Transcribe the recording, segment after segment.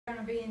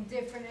to be in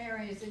different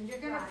areas, and you're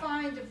going to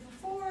find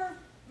four,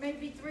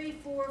 maybe 3,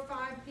 4,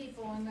 5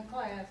 people in the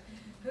class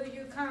who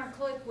you kind of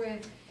click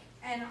with.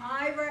 And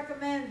I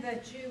recommend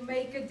that you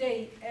make a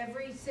date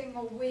every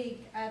single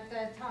week at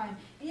that time.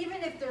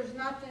 Even if there's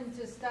nothing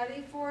to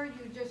study for,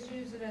 you just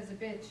use it as a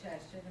bitch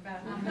session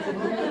about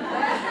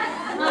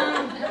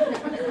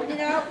you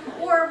know,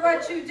 or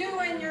what you do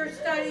in your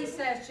study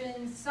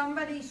sessions,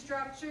 somebody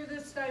structure the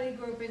study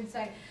group and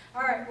say,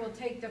 all right, we'll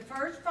take the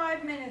first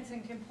 5 minutes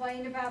and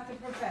complain about the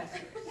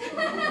professors.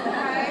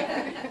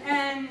 Okay?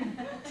 And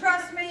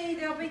trust me,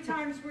 there'll be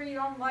times where you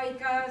don't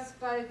like us,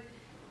 but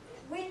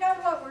we know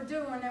what we're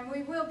doing, and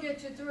we will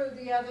get you through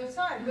the other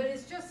side. But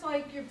it's just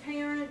like your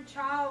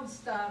parent-child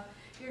stuff.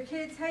 Your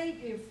kids hate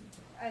you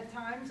at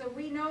times, and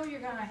we know you're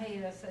going to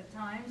hate us at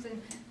times.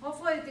 And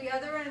hopefully at the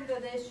other end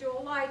of this,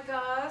 you'll like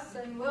us,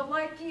 and we'll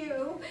like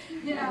you.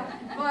 You know,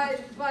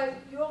 but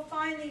you'll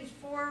find these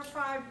 4 or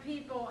 5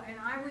 people, and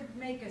I would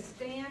make a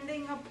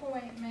standing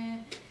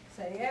appointment,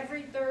 say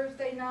every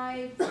Thursday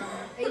night from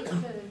 8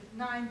 to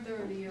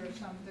 9:30 or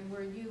something,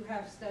 where you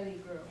have study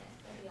group.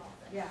 That'd be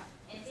awesome. Yeah.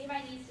 And if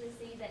anybody needs to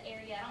see the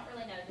area, I don't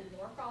really know the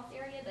Norcross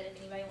area, but if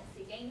anybody wants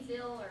to see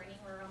Gainesville or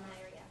anywhere around that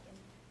area,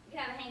 you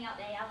can have a hangout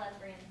day. I love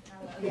friends, and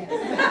I love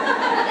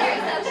very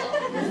social.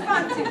 It's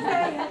fun to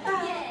say.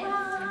 Yes.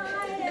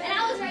 And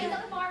I was raised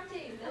on the farm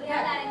too, so we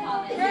have that in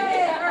common.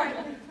 Yeah, all right.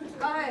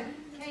 Go ahead,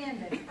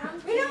 Candace.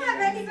 We don't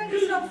have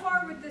anybody so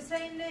far with the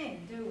same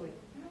name, do we?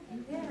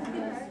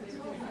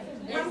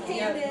 I'm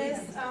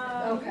Candace.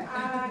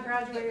 I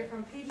graduated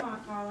from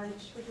Piedmont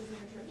College, which is in the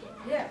church.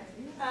 Yeah.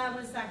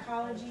 With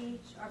psychology.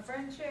 Our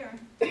friend Sharon.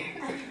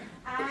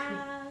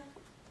 I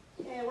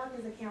work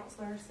as a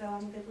counselor, so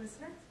I'm a good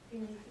listener. If you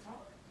need to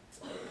talk.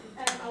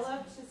 I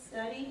love to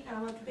study, and I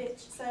love to bitch.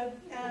 So,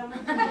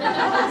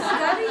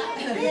 Study?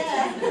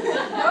 Yeah.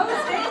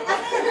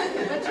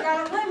 But you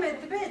gotta limit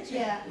the bitch.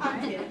 Yeah, I'm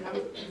kidding. I'm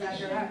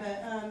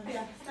exaggerating. But,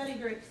 yeah, study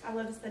groups. I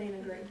love studying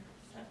in groups.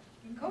 So.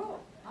 Cool.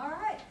 All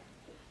right.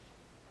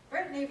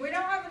 Brittany, we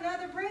don't have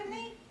another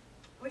Brittany?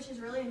 Which is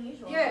really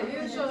unusual. Yeah,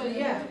 usually,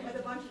 yeah. With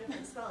a bunch of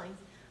different spellings.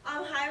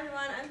 Hi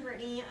everyone, I'm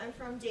Brittany. I'm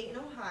from Dayton,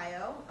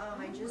 Ohio.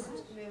 I just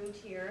moved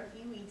here a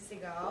few weeks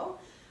ago.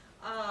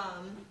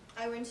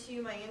 I went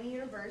to Miami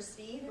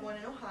University, the one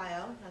in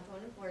Ohio, not the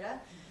one in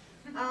Florida.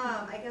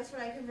 I guess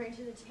what I can bring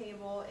to the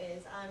table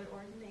is I'm an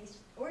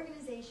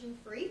organization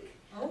freak.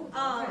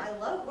 I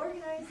love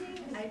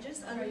organizing. I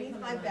just, underneath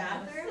my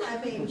bathroom, I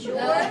make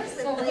chores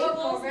So and look labels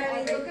already,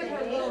 and look at her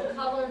everything. little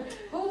color.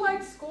 Who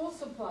likes school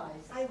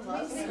supplies? I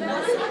love See school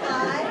that?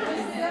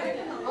 supplies.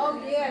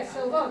 Oh yeah,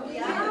 so look,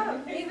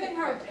 Yeah. even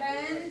her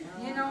pen,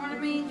 you know what I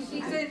mean?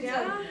 She's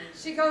into,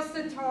 she goes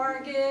to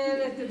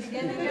Target at the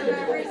beginning of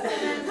every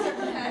semester,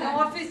 and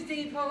Office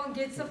Depot, and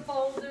gets the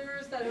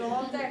folders that are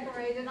all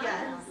decorated.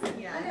 Yes, I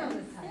yes. know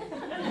the type.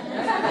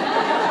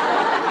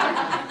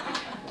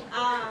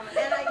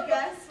 And I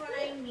guess what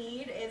I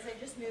need is I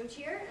just moved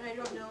here and I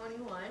don't know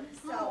anyone,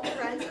 so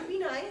friends would be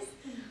nice.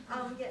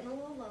 Getting a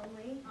little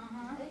lonely.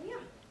 And yeah.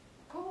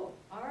 Cool.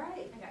 All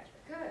right. I got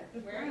you. Good.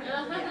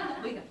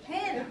 Yeah. We got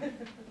Hannah.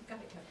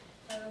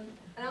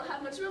 I don't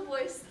have much of a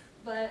voice,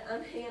 but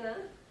I'm Hannah.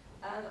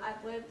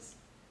 I've lived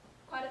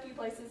quite a few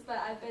places, but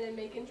I've been in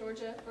Macon,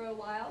 Georgia for a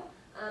while.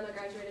 I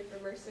graduated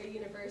from Mercer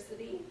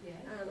University.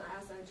 I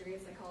also have a degree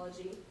in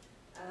psychology.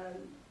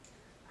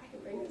 I can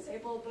bring to the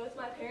table, both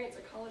my parents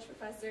are college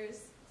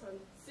professors, so I'm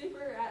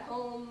super at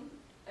home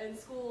in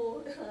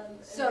school.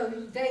 So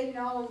they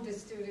know the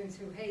students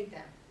who hate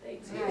them. They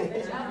do.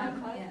 Right. I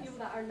have quite a Yes. few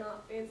that are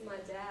not fans of my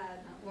dad.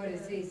 What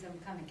is he, some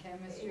kind of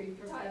chemistry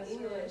Taught professor?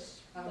 English,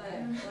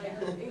 Okay.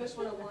 but like English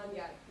 101,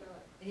 yeah,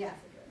 not Yeah.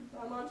 so good.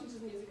 My mom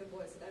teaches music and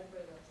voice, and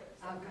everybody loves her.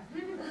 So.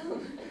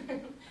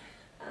 Okay.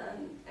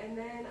 And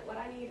then what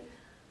I need,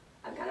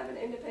 I'm kind of an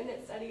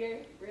independent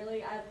studier,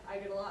 really. I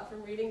get a lot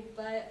from reading,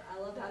 but I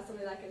love to have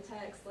somebody that I can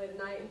text late at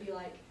night and be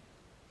like,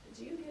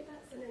 did you get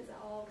that sentence at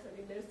all? Because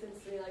it made no sense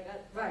to me. Like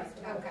that. Right, That's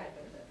what I okay.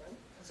 benefit from.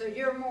 So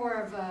you're more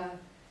of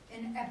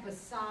an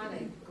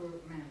episodic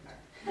group member.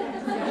 I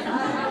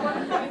want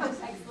to be the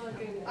textbook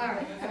and All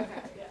right, okay.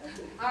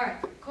 Yeah. All right,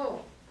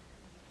 cool.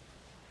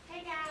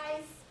 Hey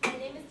guys, my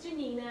name is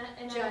Janina,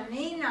 and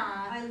Janina.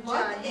 I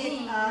love it.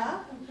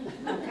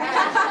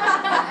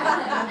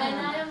 and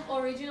I am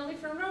originally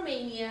from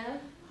Romania,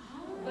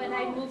 but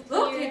I moved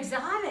Look, here.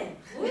 exotic.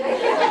 We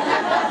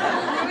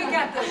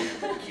got the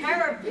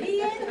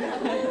Caribbean.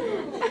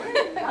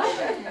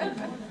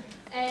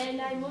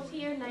 And I moved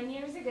here 9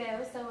 years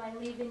ago, so I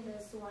live in the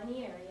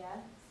Suwannee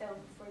area. So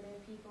for the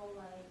people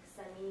like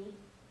Sunny,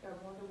 you're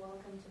more than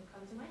welcome to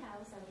come to my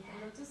house, and we can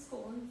go to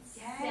school on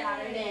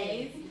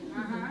Saturdays.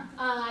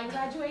 I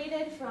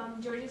graduated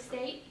from Georgia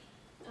State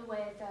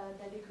with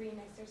the degree in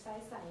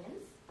exercise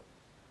science.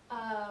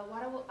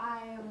 What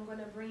I am going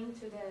to bring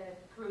to the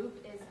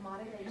group is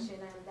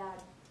motivation. I'm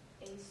that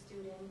A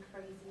student,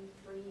 crazy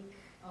freak.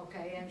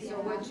 Okay, and so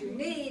what you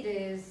need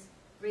is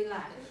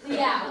relax.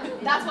 Yeah,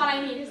 that's what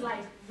I need is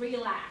like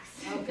relax.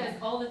 Okay. Because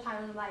all the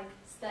time I'm like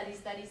study.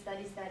 So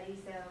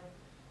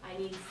I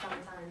need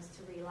sometimes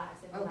to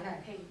relax and be Okay.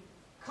 like, hey,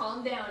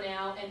 calm down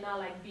now and not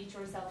like beat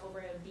yourself over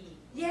a B.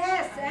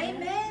 Yes,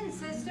 amen,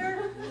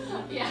 sister.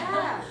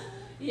 Yeah.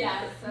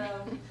 Yeah,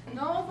 so.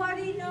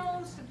 Nobody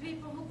knows the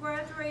people who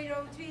graduate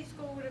OT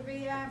school to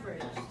be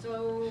average,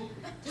 so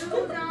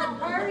do not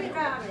worry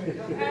about it,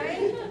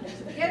 okay?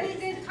 Getting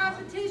the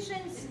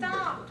competition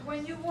stopped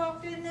when you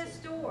walked in this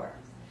door.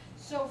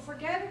 So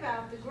forget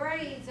about the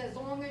grades as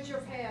long as you're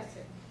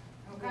passing,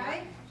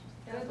 okay?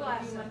 Good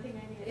lesson. One thing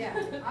I needed. Yeah,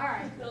 all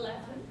right. Good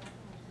lesson.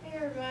 Hey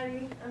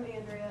everybody, I'm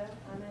Andrea.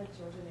 I'm a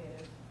Georgia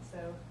native,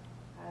 so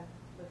I've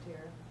lived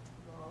here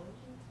a long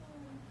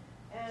time.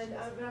 And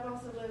but I've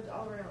also lived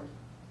all around.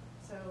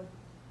 So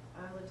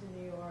I lived in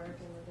New York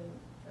and lived in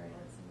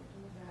France and lived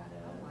in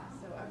Nevada. Oh, wow.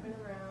 So I've been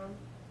around,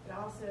 but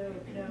I also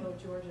know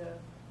Georgia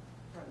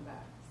front and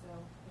back. So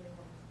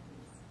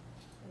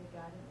any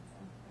guidance,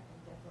 I can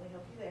definitely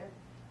help you there.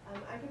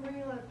 I can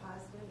bring a lot of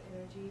positive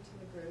energy to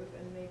the group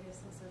and maybe a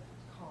sense of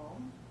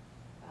calm.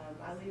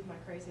 I leave my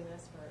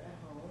craziness at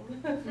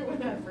home for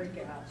when I freak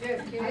out. Do you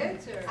have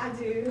kids or? I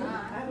do.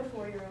 Ah. I have a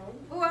 4-year-old.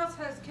 Who else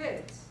has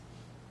kids?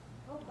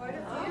 Oh, quite a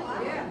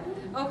few, yeah.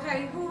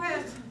 Okay, who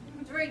has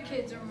 3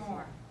 kids or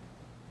more?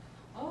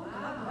 Oh,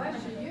 God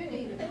bless you, you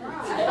need to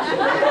cry.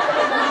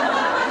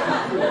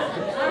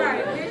 All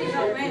right, here you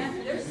go, man.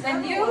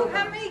 And you,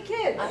 how many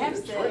kids? I have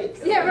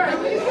 6. Yeah, right.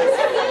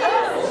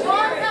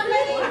 Four, how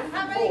many?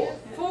 How many?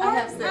 4? I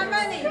have 6. How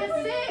many?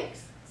 6.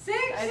 6?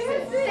 I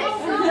have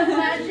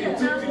 6.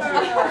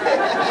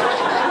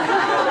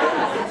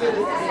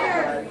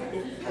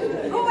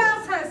 Who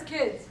else has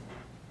kids?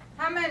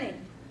 How many?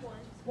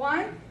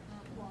 One?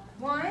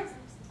 One?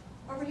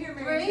 Over here,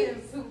 3?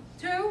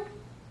 2?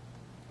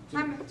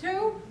 How many? 2?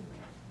 2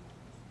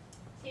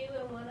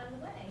 and 1 on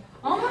the way.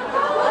 Oh my God!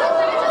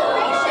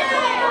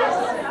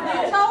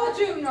 I told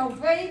you, no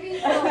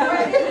babies, no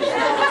weddings,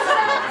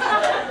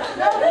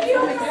 no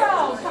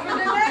funerals for the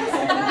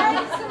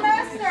next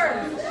semester.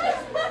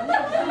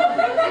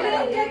 You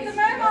didn't get the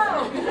memo.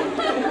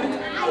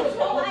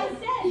 I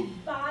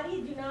said, body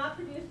do not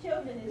produce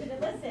children, isn't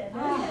it? Listen,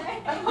 okay?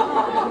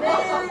 Oh,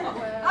 man.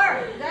 All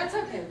right, that's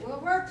okay. We'll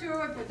work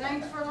through it, but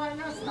thanks for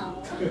letting us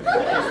know.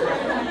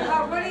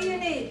 What do you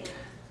need?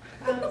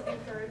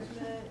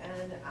 Encouragement,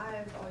 and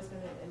I've always been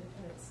an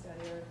independent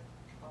studier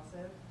also.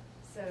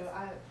 So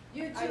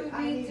You two I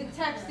need to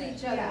text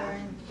each other. Yeah.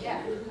 And,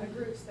 yeah. A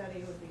group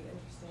study would be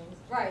interesting.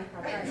 Right,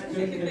 Probably right. much.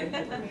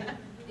 I mean,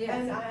 Yes.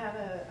 And I have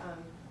a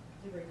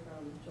degree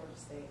from Georgia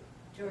State.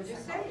 Georgia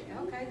State.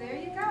 Okay, there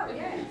you go.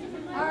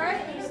 Yeah. All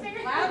right.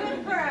 Loud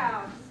and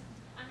proud.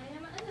 I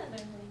am another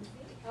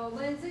Lindsay. Oh,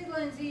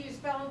 Lindsay, you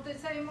spell it the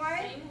same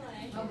way? Same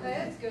way. Okay,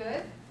 that's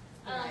good.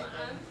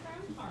 I'm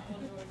from Hartwell,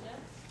 Georgia.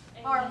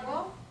 And-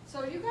 Hartwell. So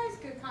you guys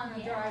could kind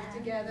of drive Yeah.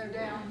 together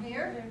down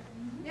here.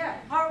 Yeah,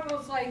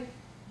 Hartwell's like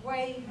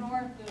way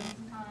north of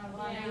kind of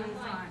on Yeah, I'm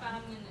 85. like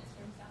 5 minutes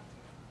from South.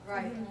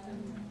 Right.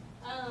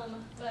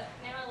 But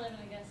now I live in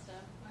Augusta.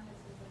 My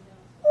husband's in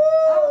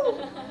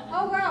Dallas.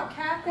 Oh, wow,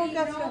 Kathy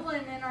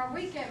Nolan in our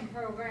weekend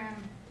program,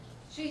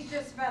 she's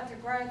just about to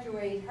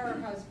graduate. Her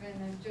husband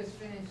is just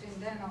finishing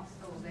dental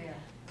school there.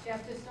 You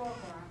have to stalk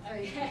her on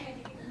Facebook. Okay.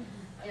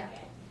 Yeah.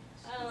 Okay.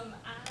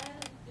 I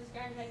just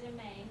graduated in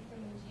May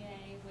from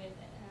UGA with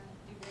a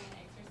degree in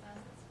exercise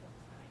and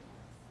sports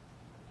science.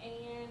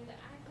 And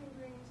I can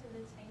bring to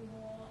the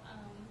table, I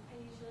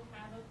usually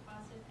have a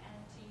positive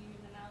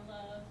attitude, and I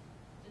love,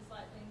 just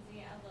like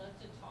Lindsay, I love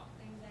to talk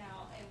things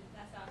out, and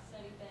that's how I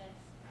study best.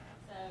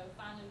 So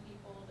finding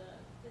people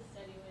to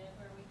study with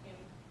where we can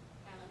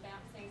kind of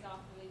bounce things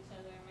off of each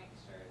other and make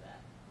sure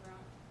that we're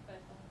on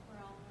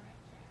the right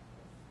track.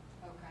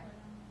 Okay.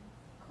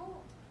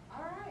 Cool.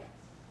 All right.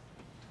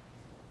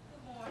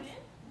 Good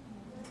morning.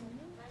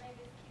 My name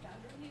is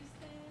Kendra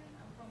Houston.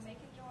 I'm from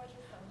Macon, Georgia.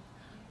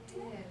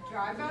 Yeah,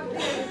 drive up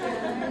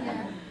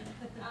there.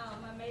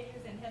 My major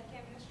is in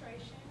healthcare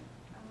administration.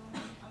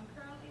 I'm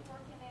currently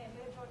working at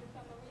Middle Georgia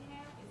Family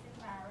Rehab. It's in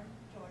Byron,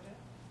 Georgia.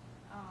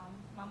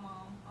 My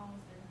mom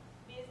owns the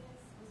business.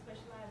 We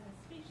specialize in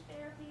speech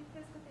therapy,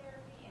 physical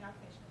therapy, and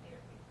occupational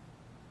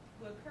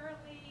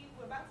therapy.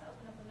 We're about to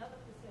open up another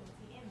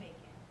facility in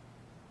Macon.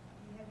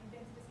 Have you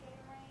been to the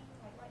skating range,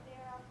 like right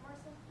there out of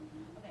Mercer?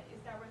 Okay,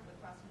 it's directly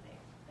across from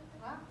there.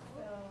 Wow.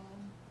 So,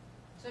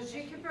 So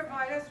she can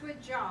provide us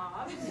with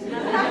jobs.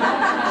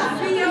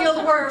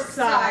 Field work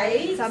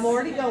sites. I'm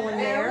already going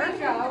There there. we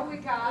go, we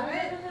got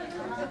it.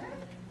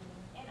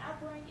 and I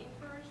bring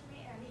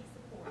encouragement and I need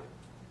support,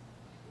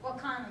 What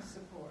kind of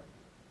support?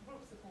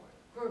 group support.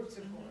 Group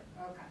support,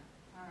 okay.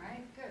 All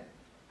right, good.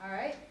 All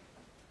right,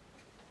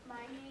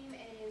 My name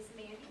is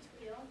Mandy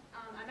Tweel.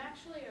 I'm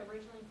actually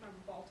originally from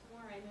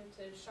Baltimore. I moved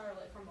to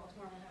Charlotte from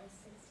Baltimore when I was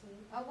 16.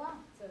 oh wow.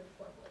 It's a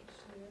horrible age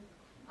to move.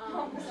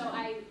 So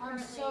I I'm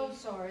currently... so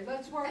sorry,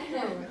 let's work through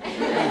it.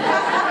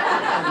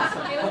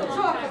 It was a long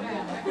Talk time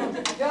about ago.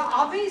 it. Yeah,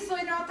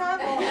 obviously not that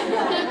long.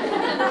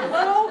 I'm a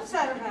little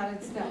upset about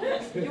it still.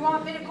 You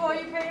want me to call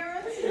your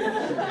parents?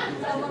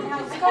 Tell them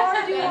how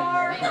scarred you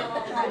are? They know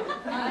all about it.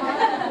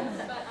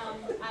 But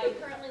I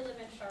currently live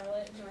in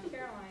Charlotte, North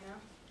Carolina,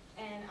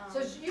 and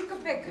So you can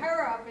pick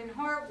her up in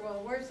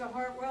Hartwell. Where's the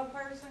Hartwell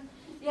person?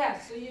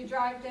 Yes, so you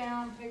drive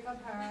down, pick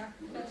up her.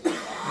 You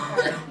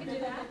can do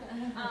that.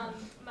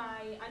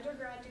 My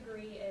undergrad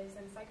degree is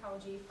in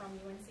psychology from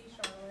UNC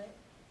Charlotte,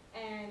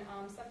 and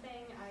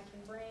something I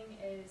can bring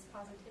is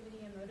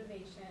positivity and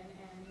motivation,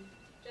 and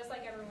just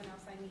like everyone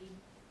else, I need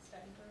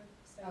study group.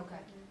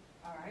 Okay.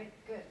 All right,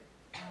 good.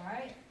 All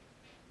right.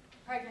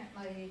 Pregnant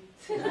lady.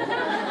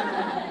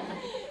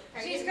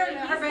 She's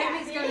gonna, her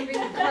baby's gonna be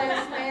the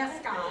class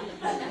mascot.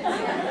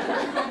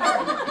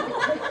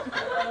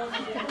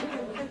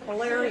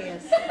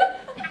 Hilarious.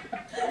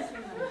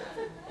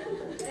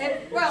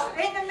 Well,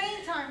 in the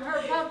meantime,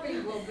 her puppy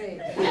will be.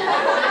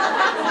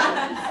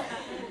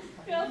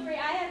 Feel free.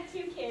 I have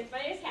 2 kids. My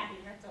name is Kathy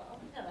Maxwell.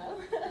 Hello.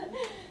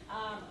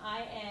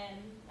 I am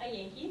a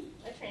Yankee,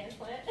 a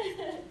transplant.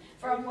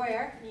 From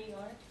where? New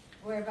York,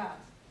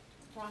 Whereabouts?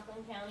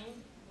 Rockland County,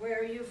 Where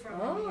are you from?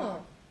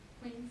 Oh.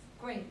 Queens.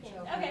 Queens.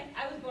 Yeah. Okay,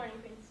 I was born in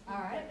Queens. All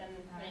right. But then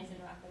raised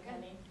in Rockland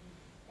County.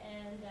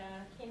 And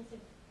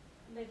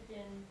lived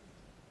in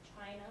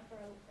China for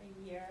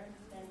a year,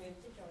 then moved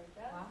to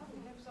Georgia. Wow,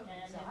 we have some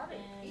And exotic I've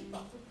been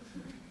people.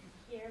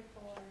 here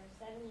for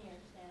 7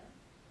 years now.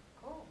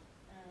 Cool.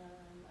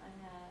 I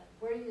have.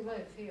 Where do you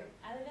live here?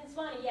 I live in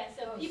Swanee, yeah,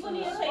 so Oh, people so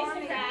need a place to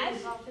Swanee crash.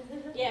 is-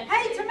 Yeah.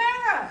 Hey,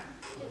 Tamara!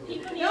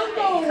 People need Don't a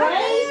go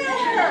place.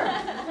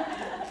 away.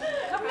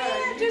 Come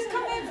here, just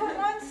come in for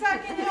 1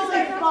 second and I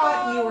say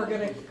thought you hello. were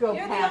gonna go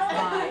You're pass the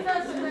only by.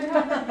 person we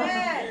haven't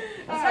met.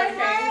 Say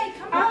Okay. hey,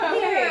 come on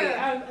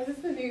here. This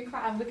is a new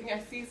class. I'm looking, I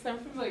see some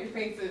familiar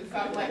faces, so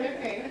I'm like,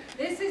 okay.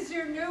 This is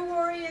your new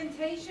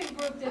orientation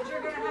group that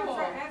you're gonna have for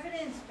Cool.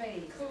 evidence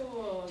base.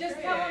 Cool. Just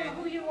great. tell them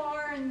who you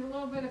are and a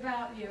little bit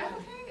about you.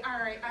 Okay, all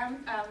right.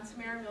 I'm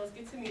Tamara Mills.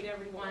 Good to meet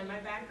everyone. My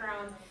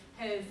background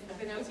has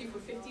been OT for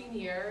 15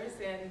 years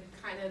and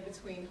kind of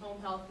between home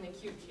health and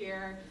acute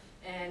care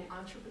and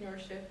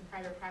entrepreneurship and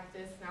private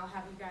practice. And I'll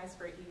have you guys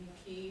for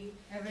EVP.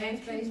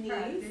 Evidence-based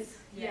practice.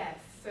 Yes.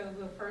 So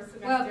the first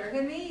Well, semester.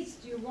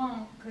 Knies you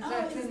won't, because Oh,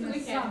 that's this in is the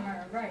weekend.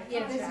 summer. Right,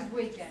 yeah, this Gotcha. is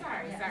weekend.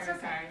 Sorry, Yeah, it's okay.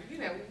 sorry. You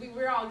know,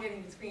 we're all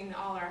getting between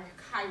all our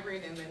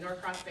hybrid and the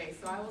Norcross base.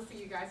 So I will see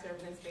you guys for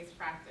evidence-based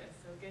practice.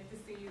 So good to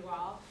see you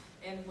all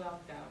and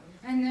welcome.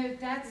 And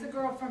that's the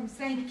girl from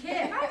St.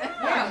 Kitts.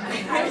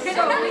 Yeah.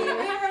 So we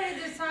already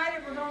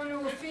decided we're going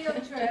to a field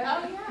trip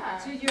Oh, yeah.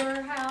 to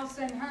your house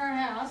and her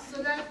house.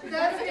 So that's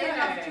enough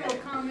to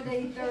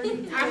accommodate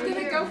 32 I'm going to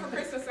years. go for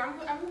Christmas. So I'm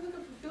looking for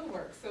field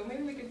work. So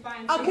maybe we can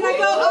find Oh, some can I ways-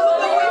 go?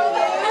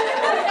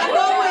 I'll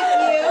go with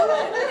you.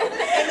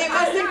 And it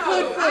must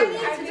include I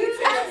food. need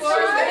to explore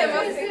Right.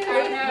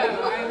 I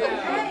know.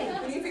 Hey.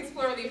 We need to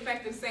explore the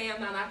effect of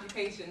sand on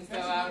occupation. So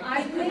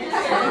I think so.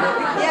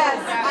 Yes,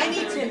 I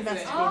need to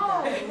investigate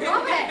Oh, that.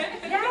 love it.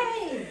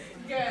 Yay.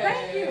 good.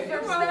 Thank you for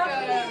You're welcome.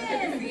 stopping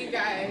Good in. to see you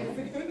guys.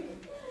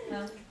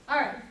 All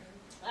right.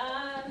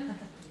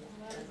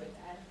 What is it?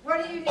 What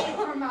do you need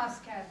from us,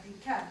 Kathy?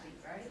 Kathy,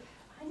 right?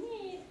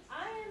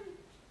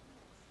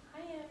 I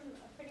am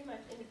a pretty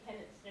much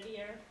independent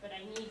studier, but I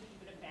need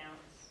people to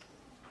bounce,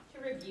 to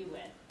review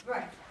with.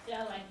 Right. So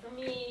like for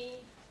me,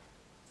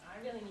 I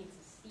really need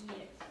to see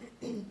it.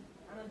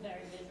 I'm a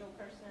very visual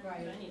person,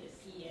 Right. so I need to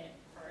see it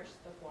first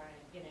before I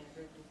get in a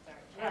group and start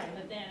chatting. Right.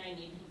 But then I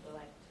need people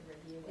like to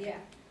review with. Yeah,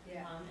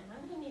 yeah. And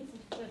I'm gonna need some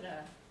people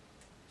to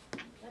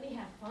let me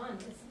have fun,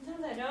 because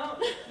sometimes I don't.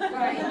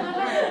 Right,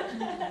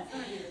 right.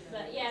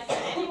 But yeah, for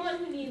anyone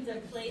who needs a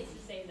place to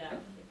stay though,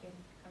 you can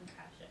come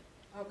crash it.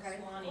 Okay.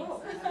 Swanee. Cool.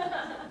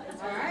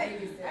 All right.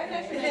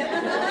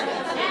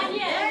 And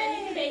yeah, and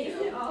you can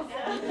babysit also.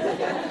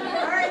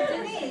 All right,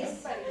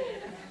 Denise.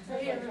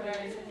 Hey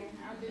everybody,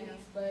 I'm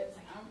Denise Butts.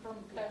 I'm from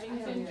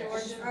Covington,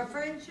 Georgia. Our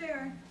friend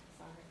Sharon.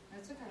 Sorry.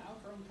 That's okay. I'm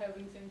from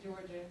Covington,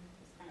 Georgia.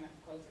 It's kind of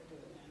closer to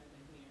Atlanta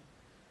than here.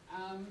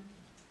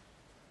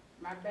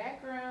 My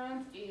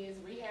background is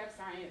rehab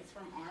science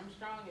from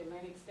Armstrong,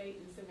 Atlantic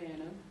State, and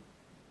Savannah.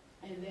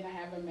 And then I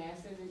have a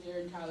master's in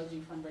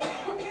gerontology from Brown.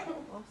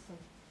 Awesome.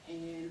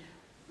 And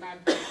my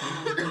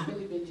background has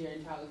really been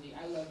gerontology.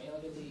 I love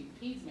elderly.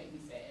 Peds make me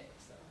sad.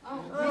 So. So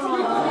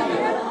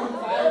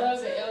I love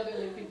the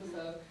elderly people.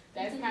 So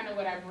that's kind of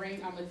what I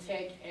bring. I'm a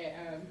tech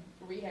at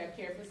rehab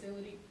care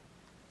facility.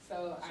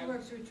 So She I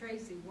works with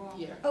Tracy Walker.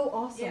 Yeah. Oh,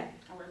 awesome. Yeah.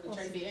 I work with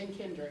Tracy and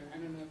Kendra. I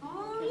don't know if you know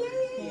Oh,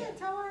 Kendra. yeah.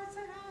 Tell her I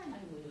said hi. I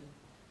will.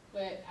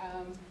 But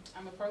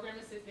I'm a program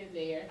assistant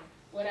there.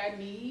 What I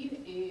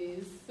need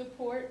is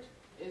support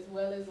as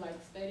well as like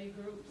study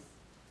groups.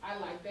 I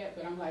like that,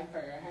 but I'm like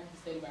her. I have to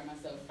study by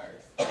myself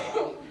first.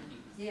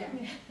 Yeah.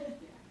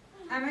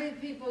 How many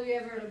people you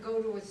ever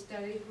go to a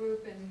study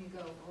group and you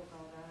go, oh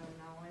God, I don't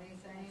know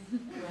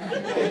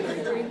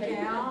anything? Freak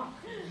out.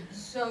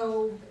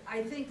 So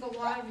I think a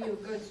lot of you, a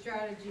good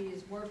strategy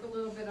is work a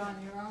little bit on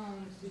your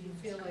own so you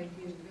feel like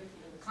you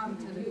come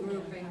to the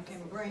group and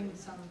can bring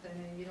something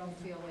and you don't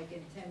feel like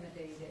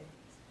intimidated.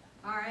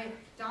 All right,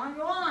 Don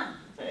Juan.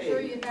 I'm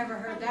sure you never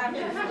heard that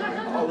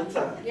before. All the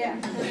time.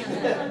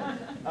 Yeah.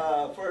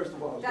 First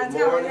of all, That's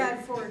good how morning. we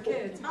had 4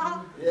 kids,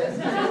 huh? Yes.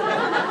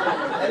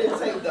 I didn't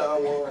take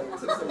Don Juan,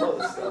 took some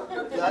other stuff.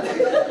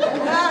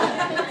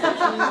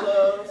 She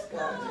loves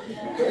coffee.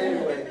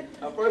 Anyway,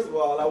 first of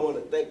all, I want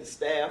to thank the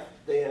staff.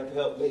 They have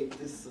helped make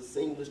this a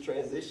seamless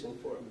transition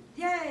for me.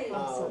 Yay!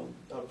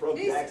 I'm from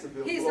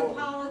Jacksonville, He's Florida. a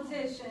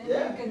politician,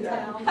 Yeah, you can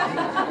yeah.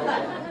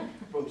 tell.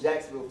 From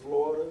Jacksonville,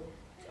 Florida.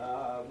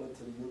 I went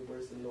to the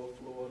University of North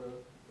Florida,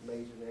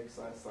 majored in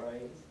exercise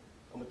science.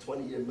 I'm a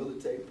 20-year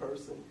military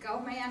person.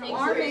 Go man, Navy.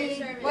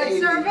 Army. What Navy,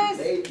 service?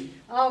 Navy.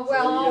 Oh,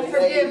 well, I'll 20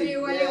 years forgive Navy, you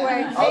yeah.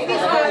 anyway.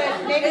 Navy's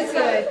good, Navy's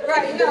good.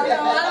 Right, no,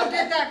 I don't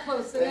get that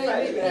close to In fact,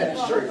 Navy you can have a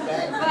people. shirt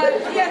back.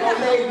 But, yeah.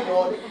 Navy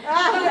on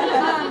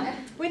it.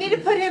 We need to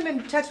put him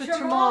in touch with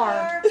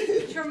Tramar.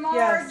 Tramar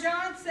Yes.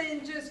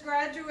 Johnson just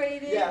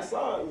graduated. Yeah, I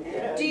saw him.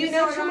 Yeah. Do you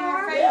know saw it on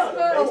our Tramar? Yeah, on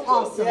Facebook? Facebook.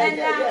 Oh, awesome. And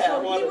Yeah, so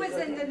one he of was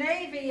the- in the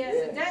Navy as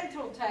a Yeah.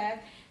 dental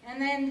tech, and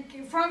then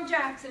from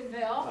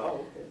Jacksonville,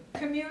 Oh, okay.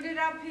 commuted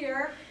up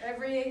here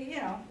every,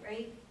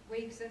 8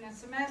 weeks in a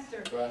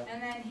semester. Right.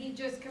 And then he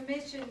just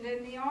commissioned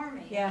in the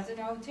Army Yeah. as an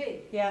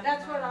OT. Yeah.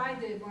 That's what I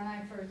did when I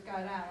first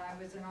got out.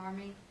 I was an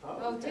Army Oh,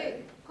 OT.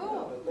 okay. Cool.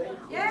 Well, thank you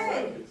for the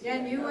Yay! service.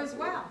 And you Yeah, as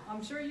well.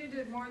 I'm sure you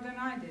did more than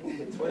I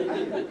did. 20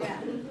 years. Yeah,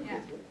 yeah.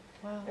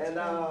 Wow. And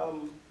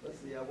let's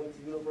see, I went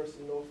to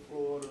University of North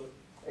Florida,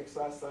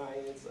 exercise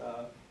science.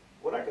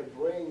 What I could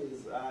bring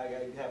is I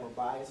have a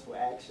bias for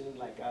action.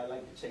 Like I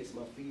like to chase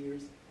my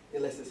fears.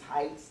 Unless it's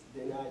heights,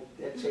 then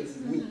that chases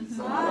me.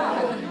 So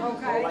I Okay.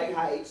 don't like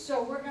heights.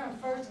 So we're gonna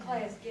first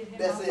class get him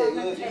That's up it. on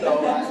the You table. know,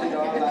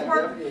 I like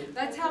Work- definitely.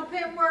 Let's help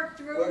him work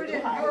through Work it the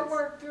and we'll heights.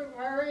 work through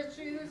our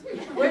issues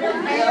with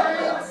our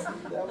parents.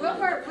 We'll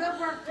work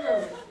through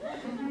it.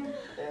 Mhm.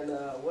 And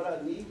what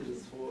I need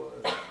is for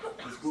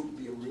this group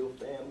to be a real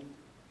family.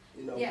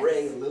 Yes.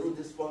 Bring a little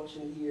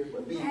dysfunction here,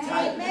 but be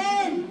tight.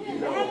 Amen. Yes,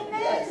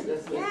 Amen.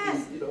 that's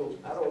Yes.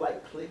 I don't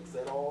like cliques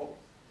at all.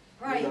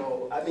 Right.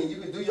 I mean, you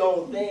can do your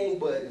own thing,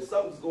 but if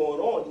something's going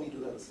on, you need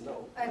to let us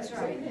know. That's right.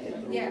 So we get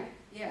through Yeah, it,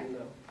 yeah. you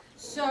know.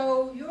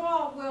 So you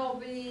all will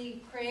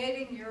be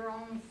creating your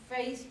own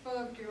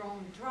Facebook, your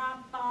own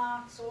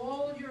Dropbox,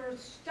 all your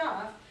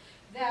stuff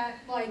that,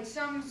 like,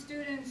 some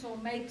students will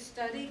make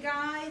study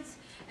guides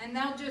and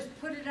they'll just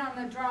put it on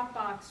the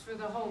Dropbox for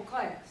the whole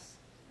class.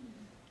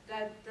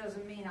 That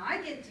doesn't mean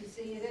I get to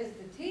see it as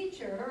the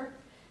teacher,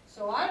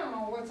 so I don't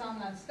know what's on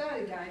that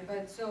study guide,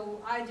 but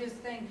so I just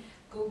think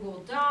Google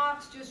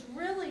Docs, just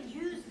really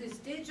use this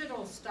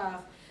digital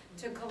stuff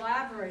to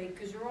collaborate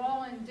because you're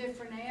all in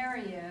different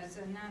areas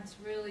and that's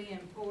really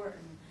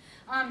important.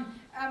 I'm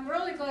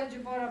really glad you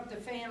brought up the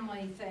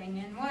family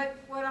thing, and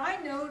what I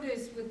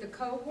noticed with the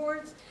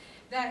cohorts,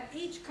 that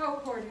each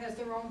cohort has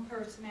their own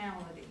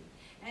personality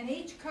and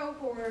each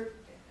cohort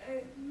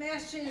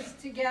meshes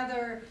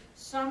together.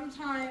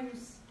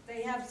 Sometimes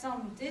they have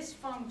some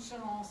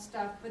dysfunctional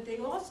stuff, but they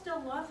all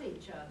still love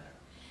each other.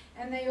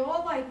 And they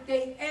all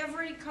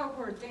every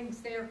cohort thinks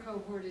their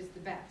cohort is the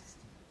best.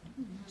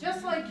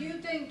 Just like you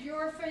think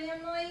your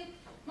family,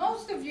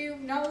 most of you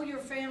know your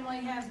family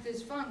has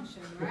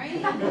dysfunction,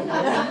 right?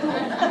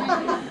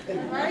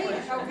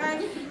 Right?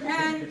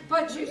 Okay?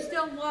 But you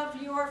still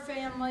love your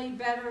family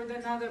better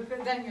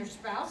than your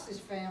spouse's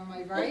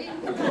family, right?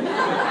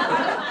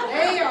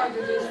 They are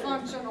the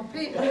dysfunctional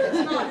people.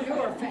 It's not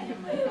your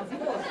family, of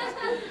course.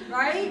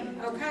 Right?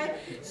 Okay?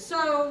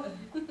 So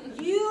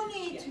you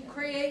need to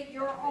create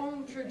your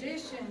own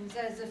traditions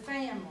as a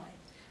family.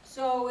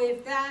 So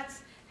if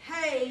that's,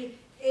 hey,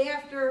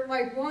 after,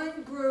 like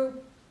one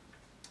group,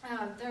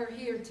 they're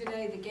here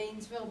today, the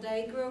Gainesville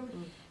Day group.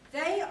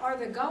 They are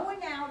the going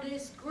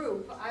outest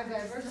group I've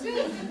ever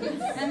seen.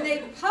 And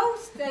they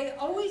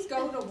always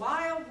go to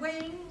Wild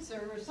Wings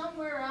or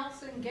somewhere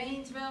else in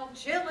Gainesville,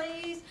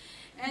 Chili's,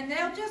 and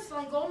they'll just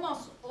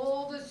almost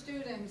all the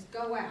students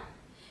go out.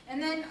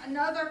 And then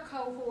another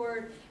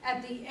cohort,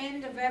 at the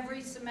end of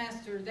every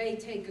semester, they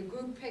take a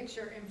group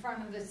picture in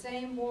front of the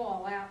same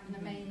wall out in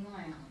the main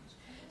lounge.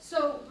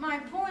 So my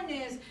point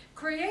is,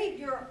 create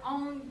your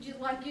own,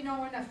 like, in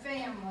a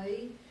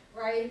family,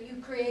 right?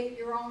 You create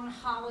your own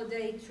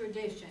holiday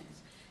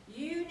traditions.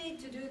 You need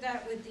to do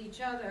that with each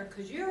other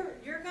because you're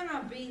going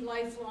to be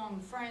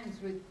lifelong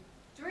friends with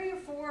 3 or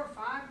 4 or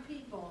 5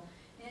 people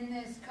in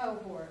this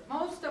cohort.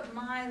 Most of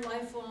my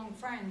lifelong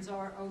friends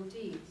are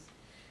OTs.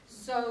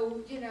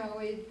 So,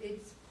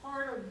 it's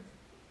part of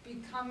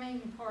becoming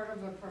part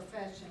of a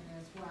profession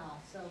as well.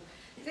 So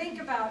think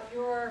about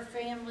your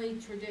family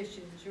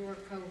traditions, your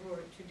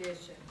cohort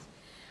traditions.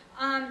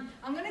 I'm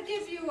going to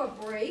give you a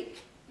break,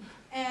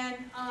 and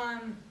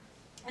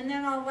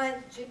then I'll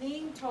let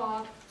Janine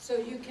talk so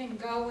you can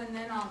go, and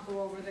then I'll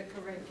go over the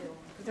curriculum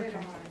because they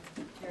don't want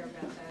to care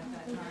about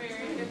that time.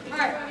 Mary, if All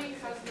right. anybody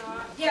has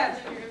not Yes.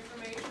 gotten your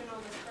information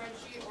on the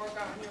spreadsheet or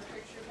gotten your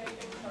picture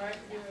taken, what I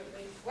can do at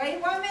least.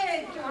 Wait 1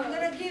 minute. I'm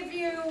going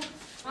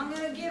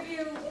to give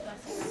you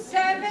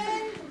 7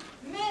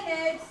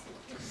 minutes.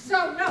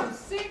 So no,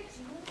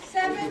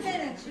 7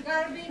 minutes. You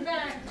got to be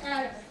back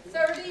at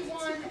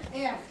 31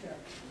 after.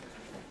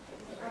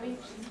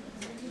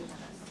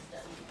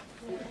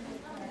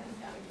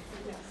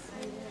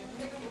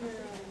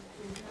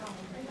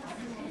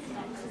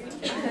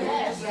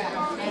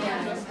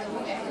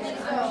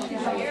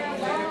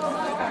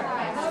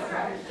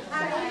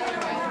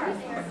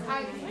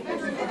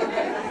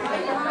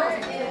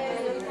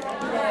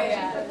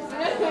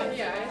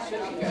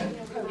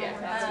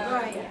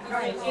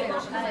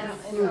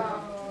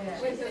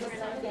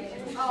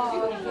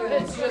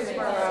 It's just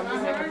for we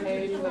make a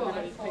page with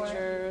everybody's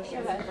pictures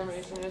and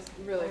information. It's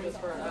really just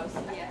for us, the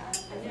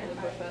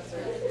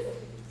professors.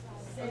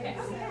 Okay.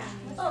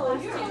 Oh,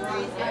 you're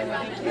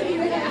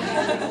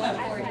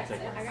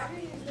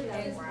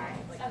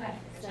Okay.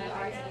 So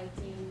ours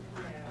 18.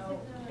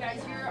 You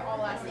guys, you're all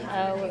last name.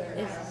 What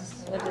is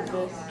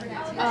this?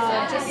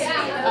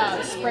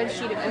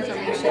 Spreadsheet of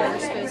information we're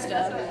supposed to.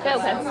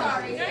 Okay.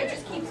 Sorry, it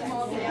just keeps them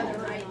all together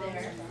right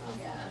there.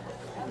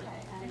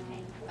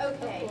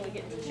 Okay.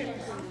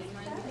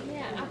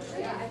 Yeah,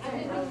 actually, I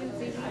didn't even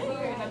see you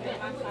here. I've been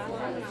on class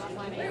on an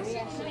offline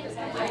area.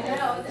 I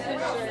know.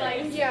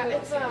 Yeah,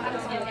 it's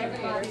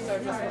everywhere, so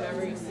just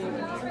whenever you see it,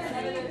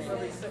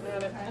 whenever you're sitting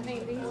at it. I think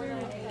these are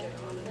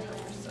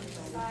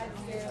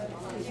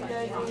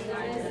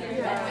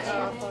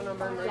phone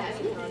number,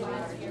 emergency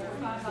contact,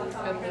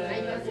 and then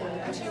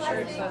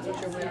t-shirts, that's what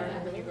you're wearing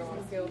when you go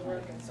on field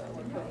work, and so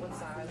we put what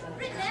size.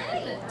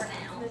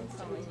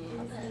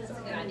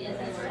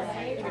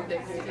 You can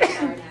dig through the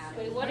card.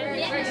 Wait, what are we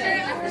doing?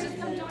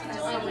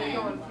 We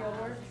go on field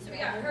work. So we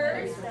got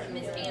hers,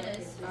 Miss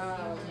Anna's.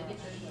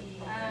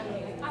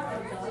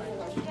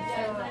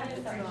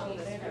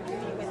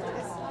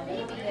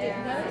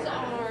 Those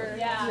are,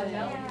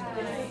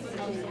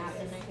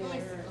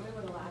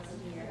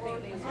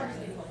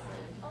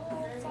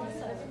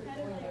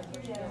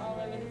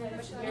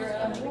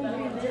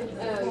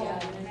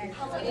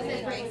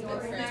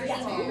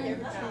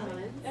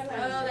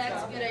 Oh,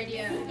 that's a good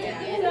idea.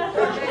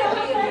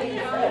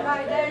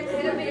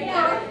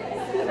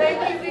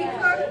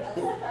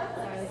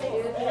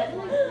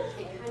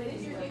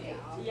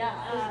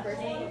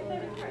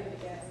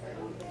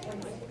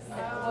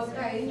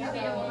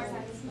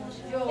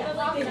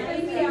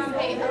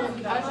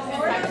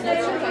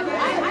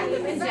 I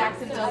live in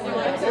Jacksonville.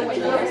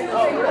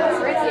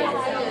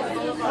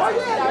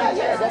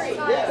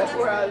 That's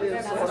where I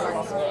live. So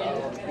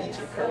beach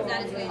and curve.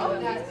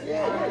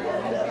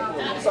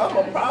 Yeah. So I'm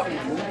gonna probably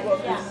move up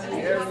this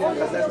area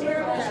because that's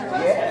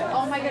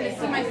Oh my goodness,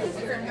 see my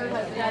sister and her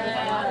husband.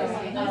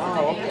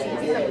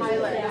 He's a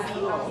pilot.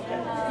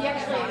 He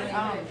actually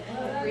retired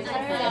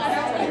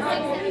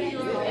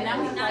and now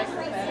he flies for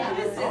FedEx.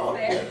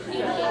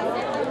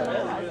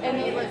 And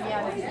he lives,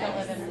 he still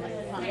lives in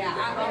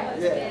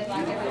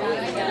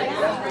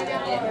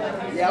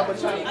Yeah, but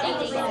trying to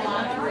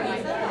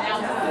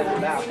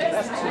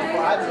that's too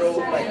far. I drove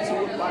like 2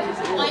 o'clock.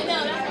 I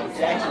know.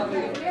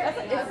 Jacksonville.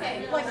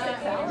 It's like 6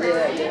 hours.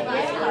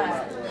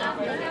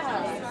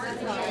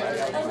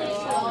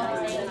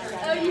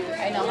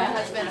 I know my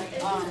husband, we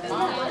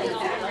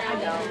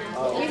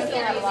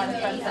still have a lot of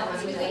friends that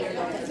live in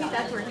Minnesota.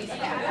 That's where he's at.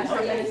 I'm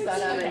from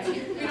Minnesota.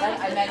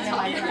 I met him. I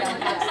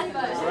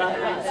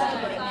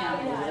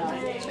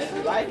Did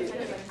you like it?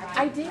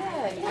 I did. I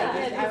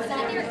was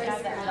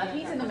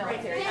he's in the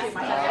military too.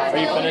 Are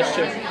you finished,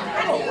 Chip?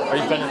 Are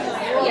you finished?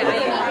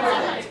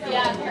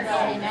 Yeah.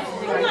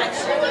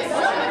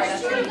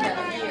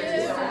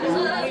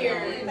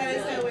 That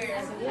is so weird.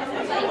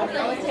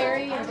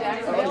 Military in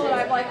Jacksonville, and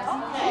I'm like, oh,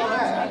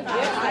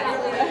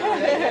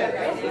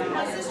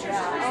 My sister's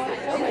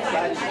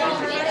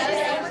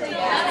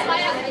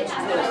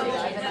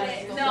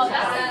no,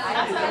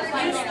 that's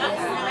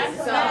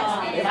so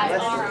I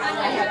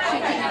have 2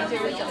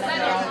 teenagers and then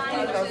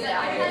goes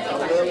down.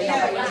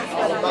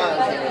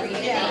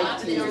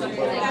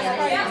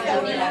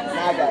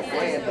 I got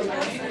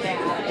grandbabies.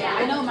 Yeah,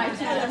 I know my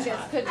 2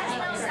 youngest could be. I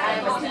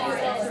have a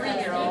 2-year-old,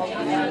 3-year-old.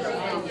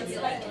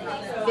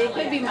 They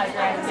could be my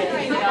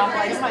grandkids. You know, I'm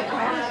like, oh my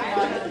gosh,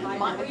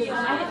 because when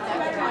I hit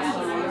that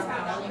grandkids,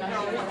 you know,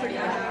 she was pretty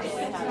much.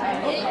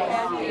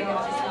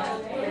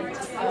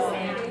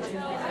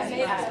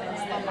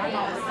 And my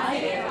mom was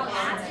excited. Yeah.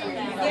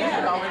 Let me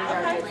know.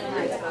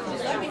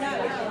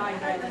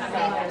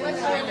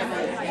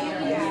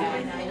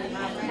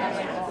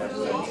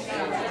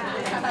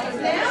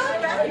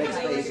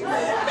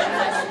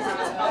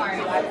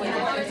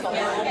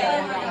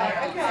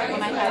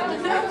 When I had the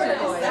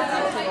boys, I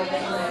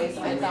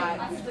thought,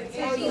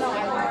 oh, you know, I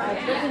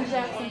lived in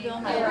Jacksonville,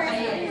 my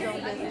family was so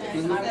distant,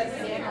 I was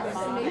seeing my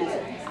mom, and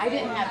I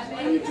didn't have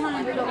any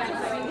time to go back.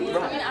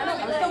 I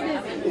was so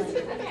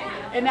busy.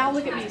 And now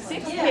look at me,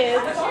 6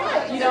 kids,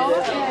 you know,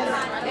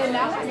 and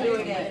now I'm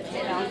doing it,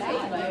 you know,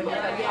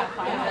 but yeah,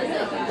 finally,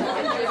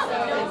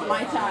 it's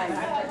my time.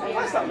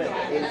 What's up, man?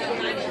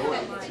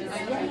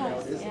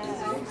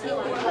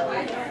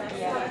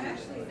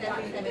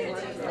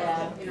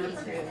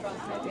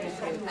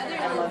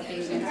 I love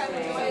being in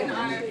school.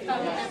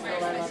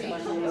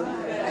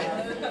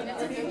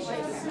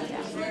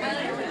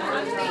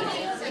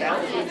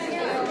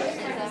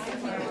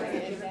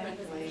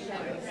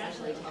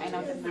 I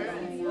know some people,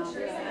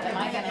 am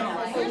I gonna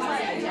have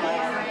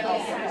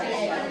somebody?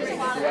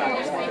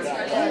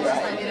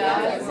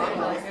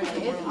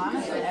 It's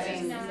honestly, I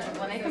mean,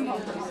 when they come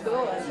home from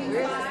school, it's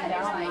weird to sit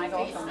down and I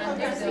go from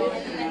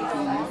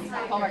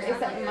homework,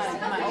 except my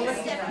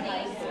oldest son,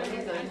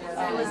 he's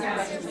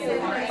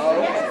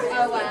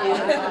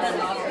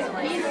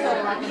he's so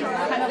lucky,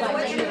 kind of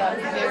like me, but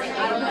very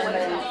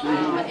independent.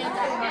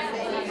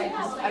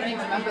 I don't even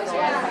remember the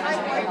last time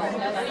I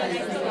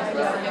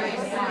very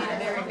smart,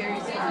 very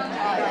smart.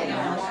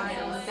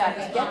 That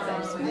gets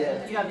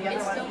it. You know, the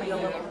other one will be a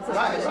little.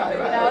 Right. So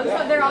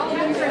they're all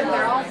different.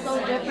 They're all so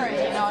different.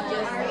 You know,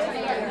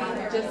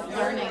 just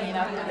learning, you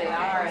know, who they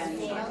are and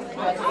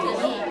what they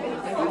need.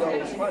 You know,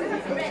 it's funny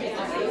because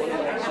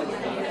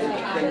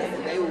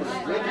they were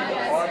really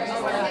the artists.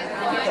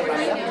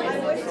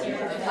 You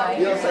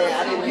know what I'm saying?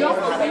 I didn't know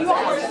how to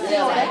balance.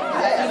 Yeah, I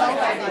had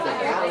to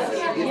balance,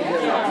 give them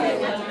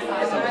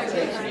some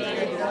attention.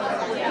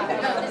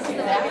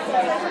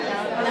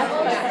 That's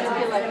what I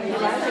feel like he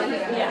likes it.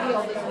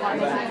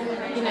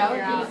 You know,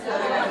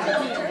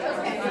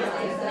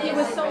 he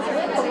was so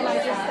little when I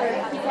just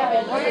started, he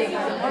having more babies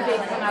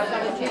when I was on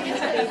the junior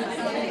stage. You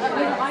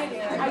know,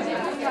 I did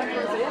this my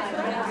first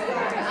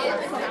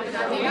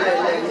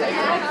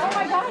oh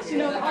my gosh, you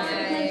know, all the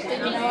attention,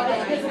 you know,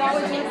 because it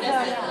always was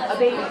a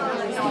baby,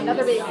 you know,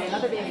 another baby.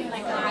 But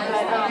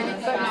no, he's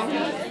so, I'm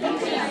just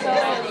this year, so.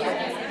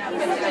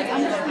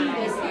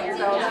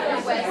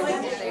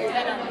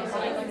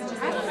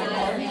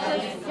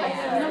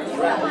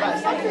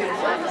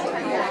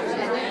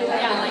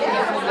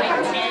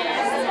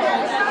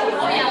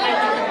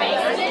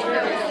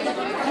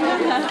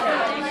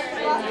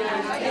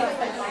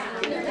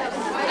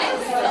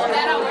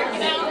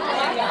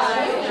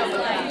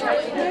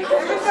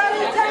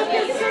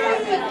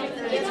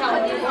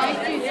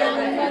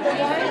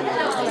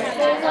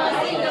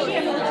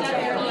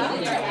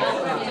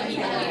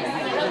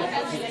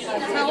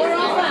 So we're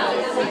all out.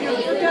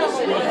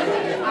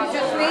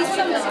 Just read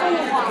some school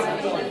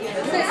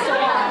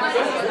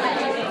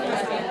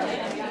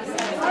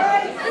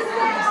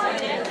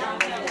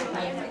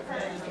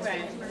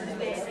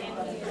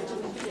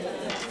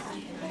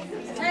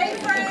Hey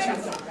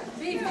friends,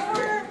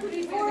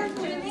 before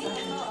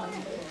Janine,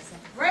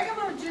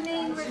 regular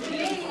Janine with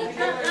Janine,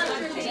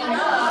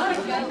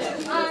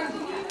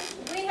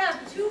 we have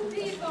two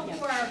people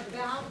who are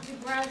about to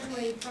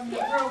graduate from the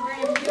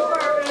program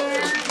you're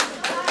in.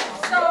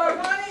 So I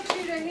wanted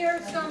you to hear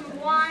some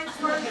wise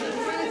words of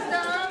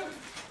wisdom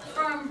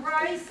from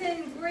Bryson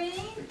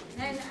Green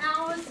and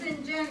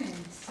Allison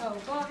Jennings. So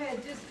go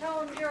ahead, just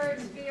tell them your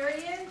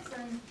experience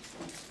and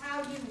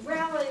how you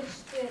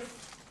relished this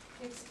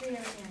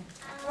experience,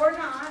 or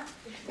not.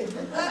 So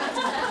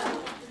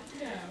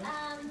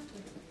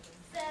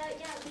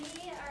yeah,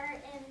 we are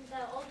in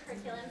the old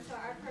curriculum, so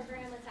our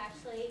program was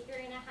actually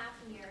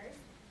 3.5 years.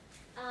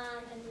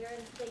 And we are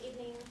in the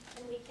evening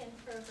and weekend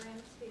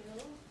program too.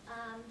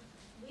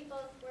 We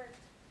both worked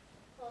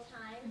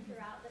full-time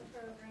throughout the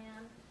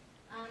program.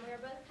 We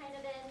were both kind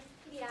of in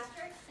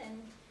pediatrics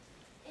and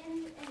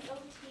in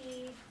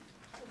OT,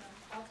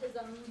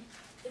 autism,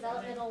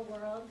 developmental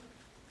world.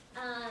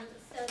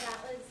 So that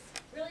was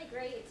really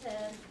great to,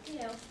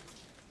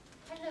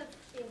 kind of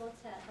be able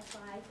to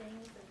apply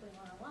things as we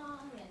went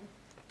along and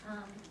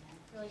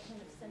really kind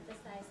of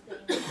synthesize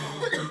things.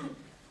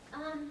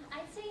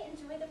 I'd say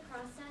enjoy the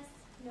process,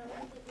 knowing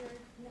that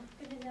you're not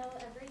going to know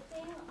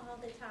everything all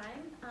the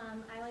time.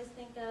 I always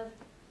think of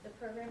the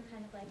program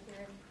kind of like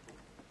you're an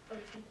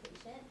OT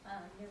patient.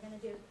 You're going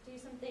to do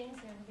some things,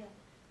 you're going to be like,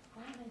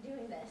 why am I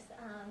doing this?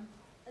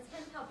 That's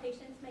kind of how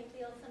patients may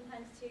feel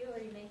sometimes too,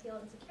 or you may feel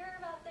insecure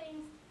about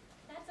things.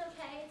 That's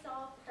okay, it's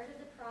all part of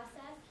the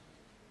process.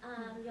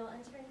 You'll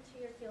enter into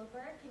your field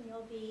work and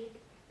you'll be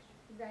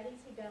ready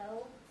to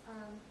go.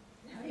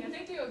 Yeah,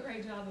 they do a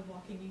great job of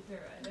walking you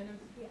through it. And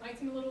it might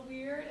seem a little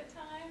weird at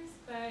times,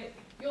 but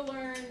you'll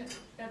learn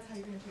that's how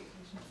you're going to treat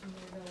patients. And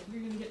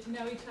you're going to get to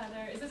know each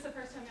other. Is this the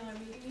first time y'all are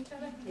meeting each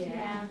other?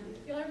 Yeah.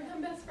 You'll ever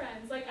become best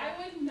friends. Like, I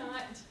would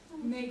not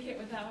make it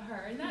without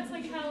her. And that's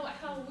like how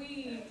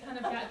we kind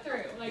of got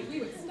through. Like, we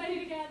would study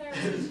together,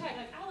 we would check.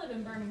 Like, I live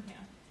in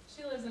Birmingham.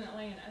 She lives in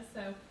Atlanta,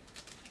 so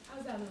I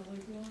was out of the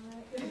loop a lot.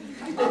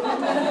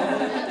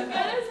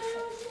 That is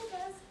the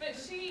best. But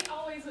she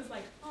always was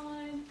like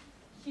fun,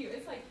 cute.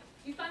 It's like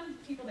you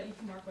find people that you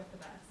can work with the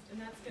best,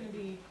 and that's going to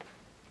be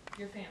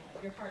your family,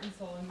 your heart and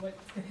soul, and what's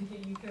going to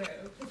get you through.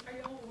 Are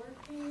you all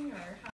working or how?